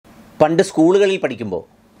പണ്ട് സ്കൂളുകളിൽ പഠിക്കുമ്പോൾ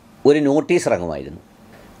ഒരു നോട്ടീസ് ഇറങ്ങുമായിരുന്നു.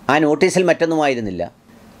 ആ നോട്ടീസിൽ മറ്റൊന്നുമായിരുന്നില്ല.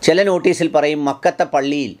 ചില നോട്ടീസിൽ പറയും, മക്കത്തെ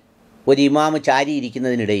പള്ളിയിൽ ഒരു ഇമാമ്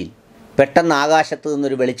ചാരിയിരിക്കുന്നതിനിടയിൽ പെട്ടെന്ന് ആകാശത്ത്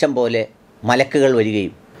നിന്നൊരു വെളിച്ചം പോലെ മലക്കുകൾ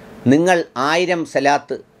വരികയും നിങ്ങൾ 1000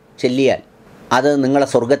 സലാത്ത് ചൊല്ലിയാൽ അത് നിങ്ങളെ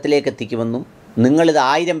സ്വർഗത്തിലേക്ക് എത്തിക്കുമെന്നും നിങ്ങളിത്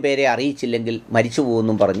 1000 പേരെ അറിയിച്ചില്ലെങ്കിൽ മരിച്ചു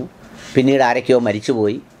പോകുമെന്നും പറഞ്ഞു. പിന്നീട് ആരൊക്കെയോ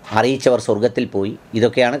മരിച്ചുപോയി, അറിയിച്ചവർ സ്വർഗത്തിൽ പോയി.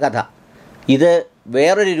 ഇതൊക്കെയാണ് കഥ. ഇത്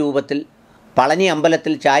വേറൊരു രൂപത്തിൽ പളനി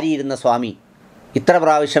അമ്പലത്തിൽ ചാരിയിരുന്ന സ്വാമി ഇത്ര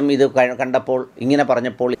പ്രാവശ്യം ഇത് കണ്ടപ്പോൾ ഇങ്ങനെ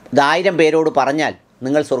പറഞ്ഞപ്പോൾ ഇത് 1000 പേരോട് പറഞ്ഞാൽ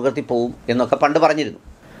നിങ്ങൾ സ്വർഗത്തിൽ പോവും എന്നൊക്കെ പണ്ട് പറഞ്ഞിരുന്നു.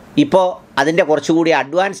 ഇപ്പോൾ അതിൻ്റെ കുറച്ചുകൂടി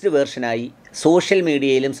അഡ്വാൻസ്ഡ് വേർഷനായി സോഷ്യൽ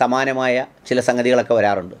മീഡിയയിലും സമാനമായ ചില സംഗതികളൊക്കെ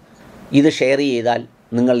വരാറുണ്ട്. ഇത് ഷെയർ ചെയ്താൽ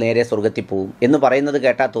നിങ്ങൾ നേരെ സ്വർഗത്തിൽ പോവും എന്ന് പറയുന്നത്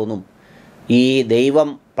കേട്ടാൽ തോന്നും ഈ ദൈവം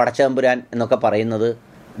പടച്ചതമ്പുരാൻ എന്നൊക്കെ പറയുന്നത്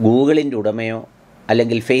ഗൂഗിളിൻ്റെ ഉടമയോ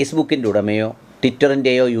അല്ലെങ്കിൽ ഫേസ്ബുക്കിൻ്റെ ഉടമയോ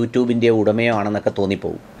ട്വിറ്ററിൻ്റെയോ യൂട്യൂബിൻ്റെയോ ഉടമയോ ആണെന്നൊക്കെ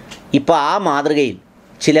തോന്നിപ്പോവും. ഇപ്പോൾ ആ മാതൃകയിൽ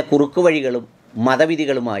ചില കുറുക്കുവഴികളും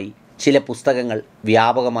മതവിധികളുമായി ചില പുസ്തകങ്ങൾ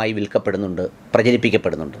വ്യാപകമായി വിൽക്കപ്പെടുന്നുണ്ട്,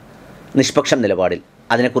 പ്രചരിപ്പിക്കപ്പെടുന്നുണ്ട്. നിഷ്പക്ഷം നിലപാടിൽ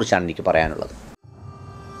അതിനെക്കുറിച്ചാണ് എനിക്ക് പറയാനുള്ളത്.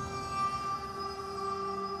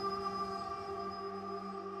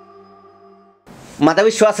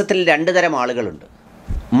 മതവിശ്വാസത്തിൽ 2 തരം ആളുകളുണ്ട്.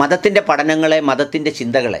 മതത്തിൻ്റെ പഠനങ്ങളെ, മതത്തിൻ്റെ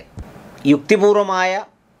ചിന്തകളെ യുക്തിപൂർവമായ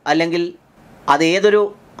അല്ലെങ്കിൽ അതേതൊരു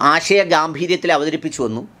ആശയ ഗാംഭീര്യത്തിൽ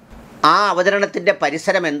അവതരിപ്പിച്ചുവെന്നും ആ അവതരണത്തിൻ്റെ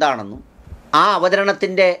പരിസരം എന്താണെന്നും ആ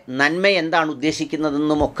അവതരണത്തിൻ്റെ നന്മ എന്താണ്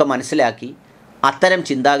ഉദ്ദേശിക്കുന്നതെന്നും ഒക്കെ മനസ്സിലാക്കി അത്തരം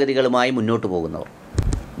ചിന്താഗതികളുമായി മുന്നോട്ട് പോകുന്നവർ.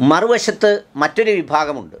 മറുവശത്ത് മറ്റൊരു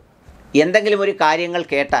വിഭാഗമുണ്ട്. എന്തെങ്കിലും ഒരു കാര്യങ്ങൾ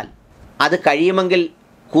കേട്ടാൽ അത് കഴിയുമെങ്കിൽ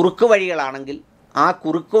കുറുക്ക് വഴികളാണെങ്കിൽ ആ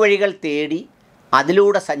കുറുക്ക് വഴികൾ തേടി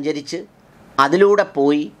അതിലൂടെ സഞ്ചരിച്ച് അതിലൂടെ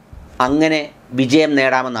പോയി അങ്ങനെ വിജയം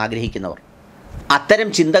നേടാമെന്ന് ആഗ്രഹിക്കുന്നവർ. അത്തരം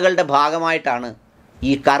ചിന്തകളുടെ ഭാഗമായിട്ടാണ്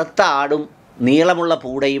ഈ കറുത്ത ആടും നീളമുള്ള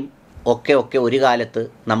പൂടയും ഒക്കെ ഒരു കാലത്ത്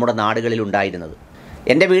നമ്മുടെ നാടുകളിൽ ഉണ്ടായിരുന്നത്.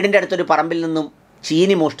 എൻ്റെ വീടിൻ്റെ അടുത്തൊരു പറമ്പിൽ നിന്നും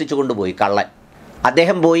ചീനി മോഷ്ടിച്ചു കൊണ്ടുപോയി കള്ളൻ.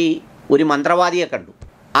 അദ്ദേഹം പോയി ഒരു മന്ത്രവാദിയെ കണ്ടു.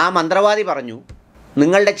 ആ മന്ത്രവാദി പറഞ്ഞു,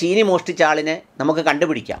 നിങ്ങളുടെ ചീനി മോഷ്ടിച്ച ആളിനെ നമുക്ക്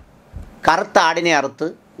കണ്ടുപിടിക്കാം. കറുത്ത ആടിനെ അറുത്ത്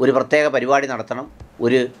ഒരു പ്രത്യേക പരിപാടി നടത്തണം,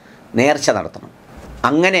 ഒരു നേർച്ച നടത്തണം.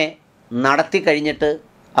 അങ്ങനെ നടത്തി കഴിഞ്ഞിട്ട്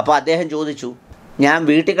അപ്പോൾ അദ്ദേഹം ചോദിച്ചു, ഞാൻ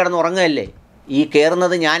വീട്ടിൽ കിടന്ന് ഉറങ്ങുകയല്ലേ, ഈ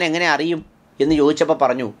കയറുന്നത് ഞാൻ എങ്ങനെ അറിയും എന്ന് ചോദിച്ചപ്പോൾ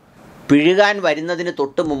പറഞ്ഞു, പിഴുകാൻ വരുന്നതിന്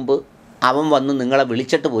തൊട്ട് മുമ്പ് അവൻ വന്ന് നിങ്ങളെ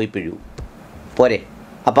വിളിച്ചിട്ട് പോയി പിഴുവും പോരെ.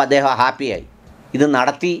 അപ്പോൾ അദ്ദേഹം ഹാപ്പിയായി. ഇത്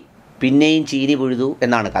നടത്തി പിന്നെയും ചീനി പിഴുതു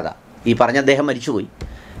എന്നാണ് കഥ. ഈ പറഞ്ഞ അദ്ദേഹം മരിച്ചുപോയി.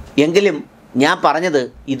 എങ്കിലും ഞാൻ പറഞ്ഞത്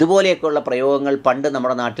ഇതുപോലെയൊക്കെയുള്ള പ്രയോഗങ്ങൾ പണ്ട്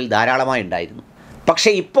നമ്മുടെ നാട്ടിൽ ധാരാളമായി ഉണ്ടായിരുന്നു.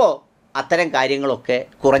 പക്ഷേ ഇപ്പോൾ അത്തരം കാര്യങ്ങളൊക്കെ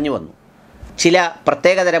കുറഞ്ഞു വന്നു. ചില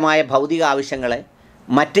പ്രത്യേകതരമായ ഭൗതിക ആവശ്യങ്ങളെ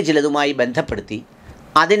മറ്റ് ചിലതുമായി ബന്ധപ്പെടുത്തി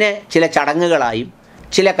അതിനെ ചില ചടങ്ങുകളായും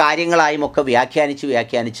ചില കാര്യങ്ങളായും ഒക്കെ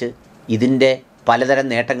വ്യാഖ്യാനിച്ച് ഇതിൻ്റെ പലതരം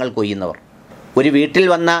നേട്ടങ്ങൾ കൊയ്യുന്നവർ. ഒരു വീട്ടിൽ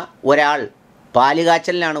വന്ന ഒരാൾ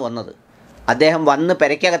പാലുകാച്ചലിനാണ് വന്നത്. അദ്ദേഹം വന്ന്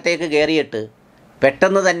പെരയ്ക്കകത്തേക്ക് കയറിയിട്ട്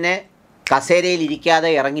പെട്ടെന്ന് തന്നെ കസേരയിൽ ഇരിക്കാതെ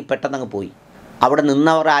ഇറങ്ങി പെട്ടെന്നങ്ങ് പോയി. അവിടെ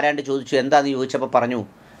നിന്നവർ ആരാണ്ട് ചോദിച്ചു, എന്താണെന്ന് ചോദിച്ചപ്പോൾ പറഞ്ഞു,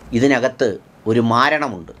 ഇതിനകത്ത് ഒരു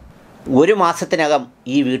മാരണമുണ്ട്. 1 മാസത്തിനകം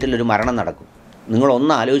ഈ വീട്ടിലൊരു മരണം നടക്കും.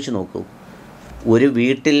 നിങ്ങളൊന്ന് ആലോചിച്ച് നോക്കൂ. ഒരു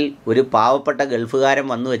വീട്ടിൽ ഒരു പാവപ്പെട്ട ഗൾഫുകാരൻ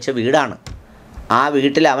വന്നു വെച്ച വീടാണ്. ആ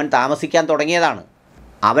വീട്ടിൽ അവൻ താമസിക്കാൻ തുടങ്ങിയതാണ്.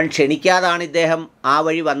 അവൻ ക്ഷണിക്കാതാണ് ഇദ്ദേഹം ആ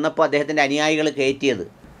വഴി വന്നപ്പോൾ അദ്ദേഹത്തിൻ്റെ അനുയായികൾ കയറ്റിയത്.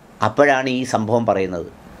 അപ്പോഴാണ് ഈ സംഭവം പറയുന്നത്.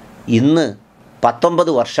 ഇന്ന്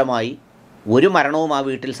 19 വർഷമായി ഒരു മരണവും ആ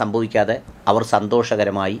വീട്ടിൽ സംഭവിക്കാതെ അവർ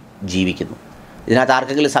സന്തോഷകരമായി ജീവിക്കുന്നു. ഇതിനകത്ത്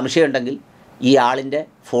ആർക്കെങ്കിലും സംശയമുണ്ടെങ്കിൽ ഈ ആളിൻ്റെ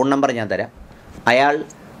ഫോൺ നമ്പർ ഞാൻ തരാം. അയാൾ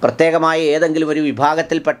പ്രത്യേകമായ ഏതെങ്കിലും ഒരു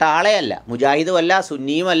വിഭാഗത്തിൽപ്പെട്ട ആളെയല്ല, മുജാഹിദുമല്ല,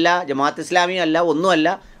 സുന്നിയുമല്ല, ജമാഅത്ത് ഇസ്ലാമിയുമല്ല, ഒന്നുമല്ല,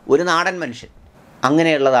 ഒരു നാടൻ മനുഷ്യൻ.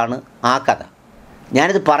 അങ്ങനെയുള്ളതാണ് ആ കഥ.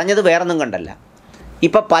 ഞാനിത് പറഞ്ഞത് വേറൊന്നും കണ്ടല്ല.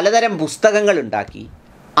 ഇപ്പം പലതരം പുസ്തകങ്ങളുണ്ടാക്കി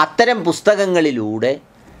അത്തരം പുസ്തകങ്ങളിലൂടെ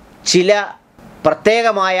ചില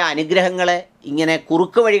പ്രത്യേകമായ അനുഗ്രഹങ്ങളെ ഇങ്ങനെ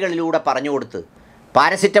കുറുക്ക് വഴികളിലൂടെ പറഞ്ഞു കൊടുത്ത്,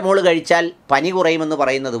 പാരസിറ്റമോൾ കഴിച്ചാൽ പനി കുറയുമെന്ന്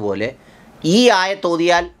പറയുന്നത് പോലെ ഈ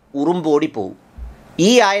ആയത്തോതിയാൽ ഉറുമ്പോടിപ്പോവും,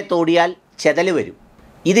 ഈ ആയത്തോടിയാൽ ചെതൽ വരും,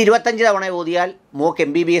 ഇത് 25 തവണ ഓതിയാൽ മോക്ക്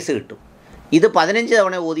MBBS കിട്ടും, ഇത് 15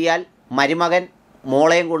 തവണ ഓതിയാൽ മരുമകൻ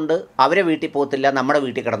മോളെയും കൊണ്ട് അവരെ വീട്ടിൽ പോകത്തില്ല, നമ്മുടെ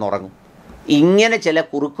വീട്ടിൽ കിടന്നുറങ്ങും. ഇങ്ങനെ ചില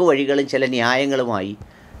കുറുക്ക് വഴികളും ചില ന്യായങ്ങളുമായി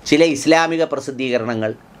ചില ഇസ്ലാമിക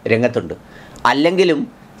പ്രസിദ്ധീകരണങ്ങൾ രംഗത്തുണ്ട്. അല്ലെങ്കിലും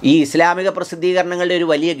ഈ ഇസ്ലാമിക പ്രസിദ്ധീകരണങ്ങളുടെ ഒരു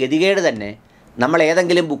വലിയ ഗതികേട് തന്നെ നമ്മൾ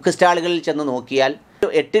ഏതെങ്കിലും ബുക്ക് സ്റ്റാളുകളിൽ ചെന്ന് നോക്കിയാൽ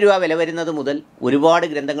 8 രൂപ വില വരുന്നത് മുതൽ ഒരുപാട്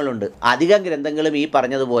ഗ്രന്ഥങ്ങളുണ്ട്. അധികം ഗ്രന്ഥങ്ങളും ഈ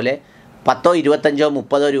പറഞ്ഞതുപോലെ 10, 25,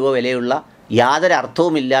 30 രൂപ വിലയുള്ള യാതൊരു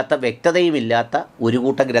അർത്ഥവുമില്ലാത്ത വ്യക്തതയുമില്ലാത്ത ഒരു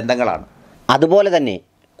കൂട്ടം ഗ്രന്ഥങ്ങളാണ്. അതുപോലെ തന്നെ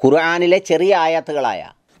ഖുർആനിലെ ചെറിയ ആയത്തുകളായ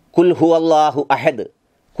കുൽ ഹുവല്ലാഹു അഹദ്,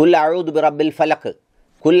 കുൽ അഊദു ബിറബ്ബിൽ ഫലഖ്,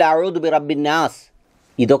 കുൽ അഊദു ബിറബ്ബിൻ നാസ്,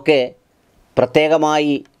 ഇതൊക്കെ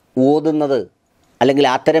പ്രത്യേകമായി ഓതുന്നത് അല്ലെങ്കിൽ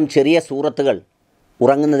അത്തരം ചെറിയ സൂറത്തുകൾ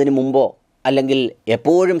ഉറങ്ങുന്നതിന് മുമ്പോ അല്ലെങ്കിൽ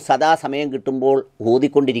എപ്പോഴും സദാസമയം കിട്ടുമ്പോൾ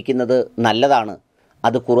ഓതിക്കൊണ്ടിരിക്കുന്നത് നല്ലതാണ്,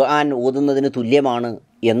 അത് ഖുർആൻ ഓതുന്നതിന് തുല്യമാണ്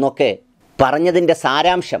എന്നൊക്കെ പറഞ്ഞതിൻ്റെ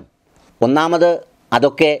സാരാംശം, ഒന്നാമത്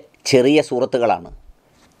അതൊക്കെ ചെറിയ സൂറത്തുകളാണ്.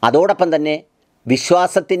 അതോടൊപ്പം തന്നെ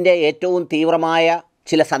വിശ്വാസത്തിൻ്റെ ഏറ്റവും തീവ്രമായ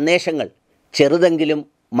ചില സന്ദേശങ്ങൾ ചെറുതെങ്കിലും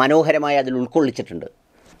മനോഹരമായി അതിൽ ഉൾക്കൊള്ളിച്ചിട്ടുണ്ട്.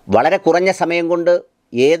 വളരെ കുറഞ്ഞ സമയം കൊണ്ട്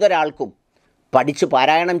ഏതൊരാൾക്കും പഠിച്ചു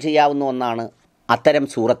പാരായണം ചെയ്യാവുന്ന ഒന്നാണ് അത്തരം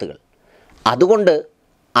സൂറത്തുകൾ. അതുകൊണ്ട്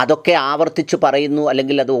അതൊക്കെ ആവർത്തിച്ചു പറയുന്നു,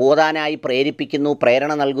 അല്ലെങ്കിൽ അത് ഓതാനായി പ്രേരിപ്പിക്കുന്നു,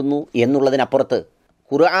 പ്രേരണ നൽകുന്നു എന്നുള്ളതിനപ്പുറത്ത്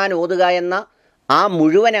ഖുർആൻ ഓതുക എന്ന ആ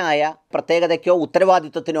മുഴുവനായ പ്രത്യേകതയ്ക്കോ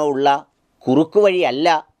ഉത്തരവാദിത്വത്തിനോ ഉള്ള കുറുക്കുവഴിയല്ല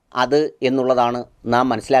അത് എന്നുള്ളതാണ് നാം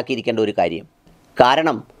മനസ്സിലാക്കിയിരിക്കേണ്ട ഒരു കാര്യം.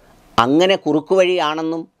 കാരണം അങ്ങനെ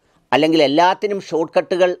കുറുക്കുവഴിയാണെന്നും അല്ലെങ്കിൽ എല്ലാത്തിനും ഷോർട്ട്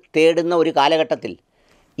കട്ടുകൾ തേടുന്ന ഒരു കാലഘട്ടത്തിൽ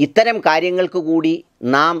ഇത്തരം കാര്യങ്ങൾക്ക് കൂടി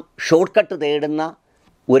നാം ഷോർട്ട് കട്ട് തേടുന്ന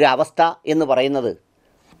ഒരവസ്ഥ എന്ന് പറയുന്നത്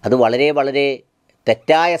അത് വളരെ വളരെ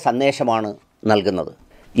തെറ്റായ സന്ദേശമാണ് നൽകുന്നത്.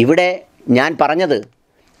 ഇവിടെ ഞാൻ പറഞ്ഞത്,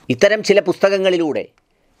 ഇത്തരം ചില പുസ്തകങ്ങളിലൂടെ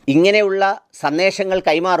ഇങ്ങനെയുള്ള സന്ദേശങ്ങൾ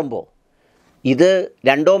കൈമാറുമ്പോൾ ഇത്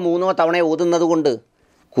 2 or 3 തവണ ഓതുന്നത് കൊണ്ട്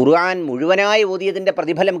ഖുർആൻ മുഴുവനായി ഓതിയതിൻ്റെ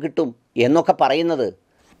പ്രതിഫലം കിട്ടും എന്നൊക്കെ പറയുന്നത്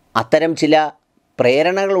അത്തരം ചില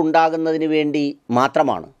പ്രേരണകൾ ഉണ്ടാകുന്നതിന് വേണ്ടി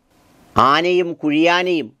മാത്രമാണ്. ആനയും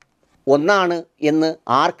കുഴിയാനയും ഒന്നാണ് എന്ന്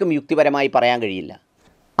ആർക്കും യുക്തിപരമായി പറയാൻ കഴിയില്ല.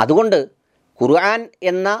 അതുകൊണ്ട് ഖുർആൻ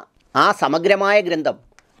എന്ന ആ സമഗ്രമായ ഗ്രന്ഥം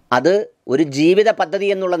അത് ഒരു ജീവിത പദ്ധതി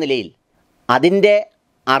എന്നുള്ള നിലയിൽ അതിൻ്റെ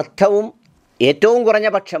അർത്ഥവും ഏറ്റവും കുറഞ്ഞ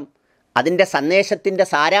പക്ഷം അതിൻ്റെ സന്ദേശത്തിൻ്റെ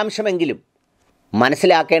സാരാംശമെങ്കിലും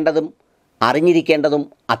മനസ്സിലാക്കേണ്ടതും അറിഞ്ഞിരിക്കേണ്ടതും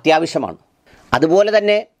അത്യാവശ്യമാണ്. അതുപോലെ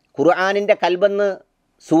തന്നെ ഖുർആനിൻ്റെ കൽബെന്ന്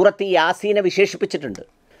സൂറത്ത് യാസീനെ വിശേഷിപ്പിച്ചിട്ടുണ്ട്.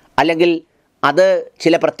 അല്ലെങ്കിൽ അത്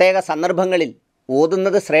ചില പ്രത്യേക സന്ദർഭങ്ങളിൽ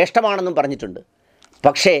ഓതുന്നത് ശ്രേഷ്ഠമാണെന്നും പറഞ്ഞിട്ടുണ്ട്.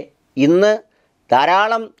 പക്ഷേ ഇന്ന്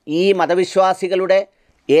ധാരാളം ഈ മതവിശ്വാസികളുടെ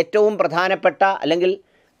ഏറ്റവും പ്രധാനപ്പെട്ട അല്ലെങ്കിൽ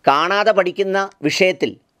കാണാതെ പഠിക്കുന്ന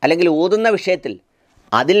വിഷയത്തിൽ അല്ലെങ്കിൽ ഓതുന്ന വിഷയത്തിൽ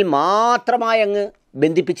അതിൽ മാത്രമായി അങ്ങ്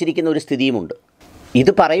ബന്ധിപ്പിച്ചിരിക്കുന്ന ഒരു സ്ഥിതിയുമുണ്ട്.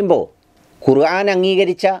 ഇത് പറയുമ്പോൾ ഖുർആൻ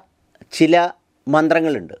അംഗീകരിച്ച ചില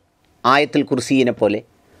മന്ത്രങ്ങളുണ്ട്, ആയത്തുൽ കുർസീനെ പോലെ.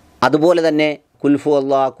 അതുപോലെ തന്നെ കുൽഫു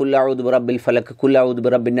അള്ളാ, കുല്ലൗദ് ബിറബ്ബിൽ ഫലക്ക്, കുല്ലൗദ്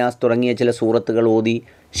ബിറബ്ബിന്നാസ് തുടങ്ങിയ ചില സൂറത്തുകൾ ഓതി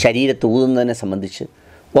ശരീരത്ത് ഊതുന്നതിനെ സംബന്ധിച്ച്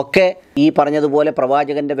ഒക്കെ ഈ പറഞ്ഞതുപോലെ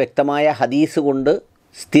പ്രവാചകൻ്റെ വ്യക്തമായ ഹദീസ് കൊണ്ട്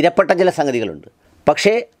സ്ഥിരപ്പെട്ട ചില സംഗതികളുണ്ട്.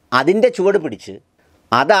 പക്ഷേ അതിൻ്റെ ചുവട് പിടിച്ച്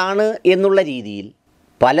അതാണ് എന്നുള്ള രീതിയിൽ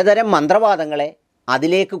പലതരം മന്ത്രവാദങ്ങളെ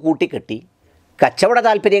അതിലേക്ക് കൂട്ടിക്കെട്ടി കച്ചവട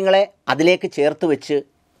താല്പര്യങ്ങളെ അതിലേക്ക് ചേർത്ത് വെച്ച്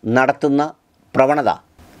നടത്തുന്ന പ്രവണത,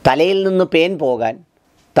 തലയിൽ നിന്ന് പേൻ പോകാൻ,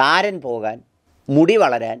 താരൻ പോകാൻ, മുടി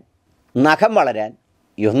വളരാൻ, നഖം വളരാൻ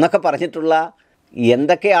എന്നൊക്കെ പറഞ്ഞിട്ടുള്ള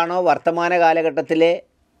എന്തൊക്കെയാണോ വർത്തമാന കാലഘട്ടത്തിലെ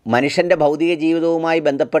മനുഷ്യൻ്റെ ഭൗതിക ജീവിതവുമായി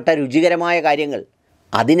ബന്ധപ്പെട്ട രുചികരമായ കാര്യങ്ങൾ,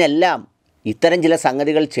 അതിനെല്ലാം ഇത്തരം ചില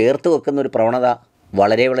സംഗതികൾ ചേർത്ത് വെക്കുന്ന ഒരു പ്രവണത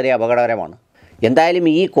വളരെ വളരെ അപകടകരമാണ്. എന്തായാലും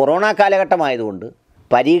ഈ കൊറോണ കാലഘട്ടമായതുകൊണ്ട്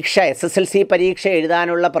പരീക്ഷ, SSLC പരീക്ഷ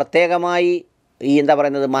എഴുതാനുള്ള പ്രത്യേകമായി ഈ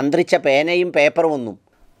മന്ത്രിച്ച പേനയും പേപ്പറും ഒന്നും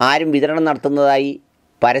ആരും വിതരണം നടത്തുന്നതായി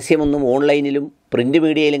പരസ്യമൊന്നും ഓൺലൈനിലും പ്രിൻ്റ്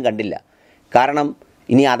മീഡിയയിലും കണ്ടില്ല. കാരണം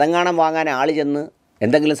ഇനി അതെങ്ങാണം വാങ്ങാൻ ആൾ ചെന്ന്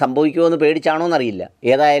എന്തെങ്കിലും സംഭവിക്കുമോ എന്ന് പേടിച്ചാണോ എന്നറിയില്ല.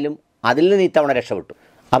 ഏതായാലും അതിൽ നിന്ന് ഇത്തവണ രക്ഷപ്പെട്ടു.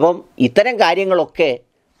 അപ്പം ഇത്തരം കാര്യങ്ങളൊക്കെ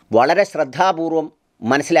വളരെ ശ്രദ്ധാപൂർവം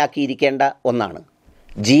മനസ്സിലാക്കിയിരിക്കേണ്ട ഒന്നാണ്.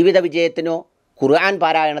 ജീവിത വിജയത്തിനോ ഖുർആൻ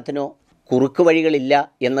പാരായണത്തിനോ കുറുക്ക് വഴികളില്ല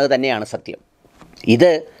എന്നത് തന്നെയാണ് സത്യം.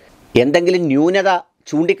 ഇത് എന്തെങ്കിലും ന്യൂനത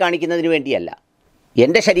ചൂണ്ടിക്കാണിക്കുന്നതിന് വേണ്ടിയല്ല.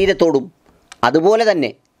 എൻ്റെ ശരീരത്തോടും അതുപോലെ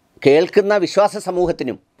തന്നെ കേൾക്കുന്ന വിശ്വാസ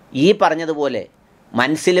സമൂഹത്തിനും ഈ പറഞ്ഞതുപോലെ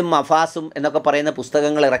മൻസിലും മഫാസും എന്നൊക്കെ പറയുന്ന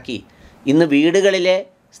പുസ്തകങ്ങൾ ഇറക്കി ഇന്ന് വീടുകളിലെ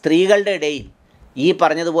സ്ത്രീകളുടെ ഇടയിൽ ഈ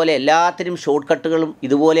പറഞ്ഞതുപോലെ എല്ലാത്തിനും ഷോർട്ട് കട്ടുകളും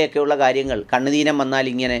ഇതുപോലെയൊക്കെയുള്ള കാര്യങ്ങൾ, കണ്ണുനീരം വന്നാൽ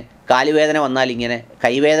ഇങ്ങനെ, കാലുവേദന വന്നാൽ ഇങ്ങനെ,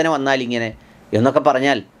 കൈവേദന വന്നാൽ ഇങ്ങനെ എന്നൊക്കെ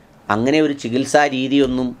പറഞ്ഞാൽ അങ്ങനെ ഒരു ചികിത്സാ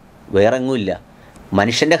രീതിയൊന്നും വേറെങ്ങുമില്ല.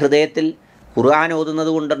 മനുഷ്യൻ്റെ ഹൃദയത്തിൽ ഖുർആൻ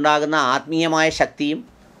ഓതുന്നത് കൊണ്ടുണ്ടാകുന്ന ആത്മീയമായ ശക്തിയും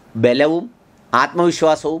ബലവും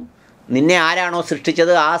ആത്മവിശ്വാസവും നിന്നെ ആരാണോ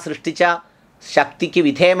സൃഷ്ടിച്ചത് ആ സൃഷ്ടിച്ച ശക്തിക്ക്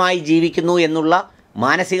വിധേയമായി ജീവിക്കുന്നു എന്നുള്ള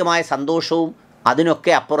മാനസികമായ സന്തോഷവും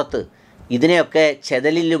അതിനൊക്കെ അപ്പുറത്ത് ഇതിനെയൊക്കെ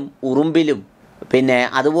ചെതലിലും ഉറുമ്പിലും പിന്നെ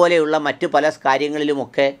അതുപോലെയുള്ള മറ്റു പല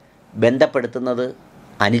കാര്യങ്ങളിലുമൊക്കെ ബന്ധപ്പെടുത്തുന്നത്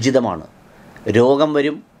അനുചിതമാണ്. രോഗം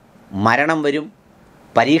വരും, മരണം വരും,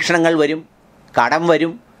 പരീക്ഷണങ്ങൾ വരും, കടം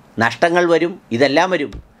വരും, നഷ്ടങ്ങൾ വരും, ഇതെല്ലാം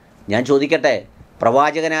വരും. ഞാൻ ചോദിക്കട്ടെ,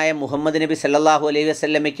 പ്രവാചകനായ മുഹമ്മദ് നബി സല്ലല്ലാഹു അലൈഹി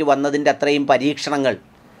വസല്ലമയ്ക്ക് വന്നതിൻ്റെ അത്രയും പരീക്ഷണങ്ങൾ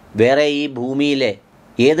വേറെ ഈ ഭൂമിയിലെ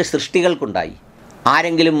ഏത് സൃഷ്ടികൾക്കുണ്ടായി?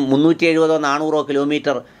 ആരെങ്കിലും 370-400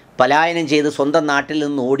 കിലോമീറ്റർ പലായനം ചെയ്ത് സ്വന്തം നാട്ടിൽ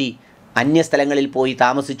നിന്ന് ഓടി അന്യസ്ഥലങ്ങളിൽ പോയി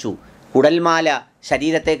താമസിച്ചു, കുടൽമാല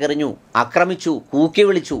ശരീരത്തേക്കെറിഞ്ഞു, ആക്രമിച്ചു, കൂക്കി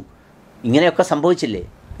വിളിച്ചു, ഇങ്ങനെയൊക്കെ സംഭവിച്ചില്ലേ?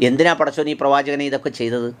 എന്തിനാ പടച്ചോൻ ഈ പ്രവാചകനെ ഇതൊക്കെ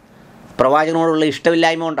ചെയ്തത്? പ്രവാചകനോടുള്ള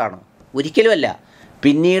ഇഷ്ടമില്ലായ്മ കൊണ്ടാണ്? ഒരിക്കലുമല്ല.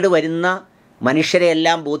 പിന്നീട് വരുന്ന മനുഷ്യരെ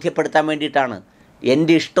എല്ലാം ബോധ്യപ്പെടുത്താൻ വേണ്ടിയിട്ടാണ്.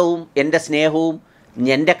 എൻ്റെ ഇഷ്ടവും എൻ്റെ സ്നേഹവും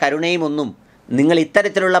എൻ്റെ കരുണയും ഒന്നും നിങ്ങൾ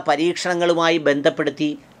ഇത്തരത്തിലുള്ള പരീക്ഷണങ്ങളുമായി ബന്ധപ്പെടുത്തി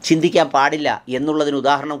ചിന്തിക്കാൻ പാടില്ല എന്നുള്ളതിന്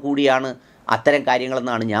ഉദാഹരണം കൂടിയാണ് അത്തരം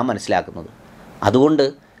കാര്യങ്ങളെന്നാണ് ഞാൻ മനസ്സിലാക്കുന്നത്. അതുകൊണ്ട്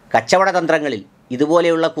കച്ചവട തന്ത്രങ്ങളിൽ,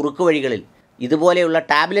 ഇതുപോലെയുള്ള കുറുക്ക് വഴികളിൽ, ഇതുപോലെയുള്ള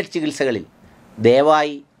ടാബ്ലറ്റ് ചികിത്സകളിൽ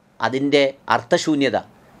ദയവായി അതിൻ്റെ അർത്ഥശൂന്യത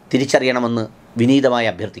തിരിച്ചറിയണമെന്ന് വിനീതമായി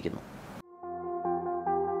അഭ്യർത്ഥിക്കുന്നു.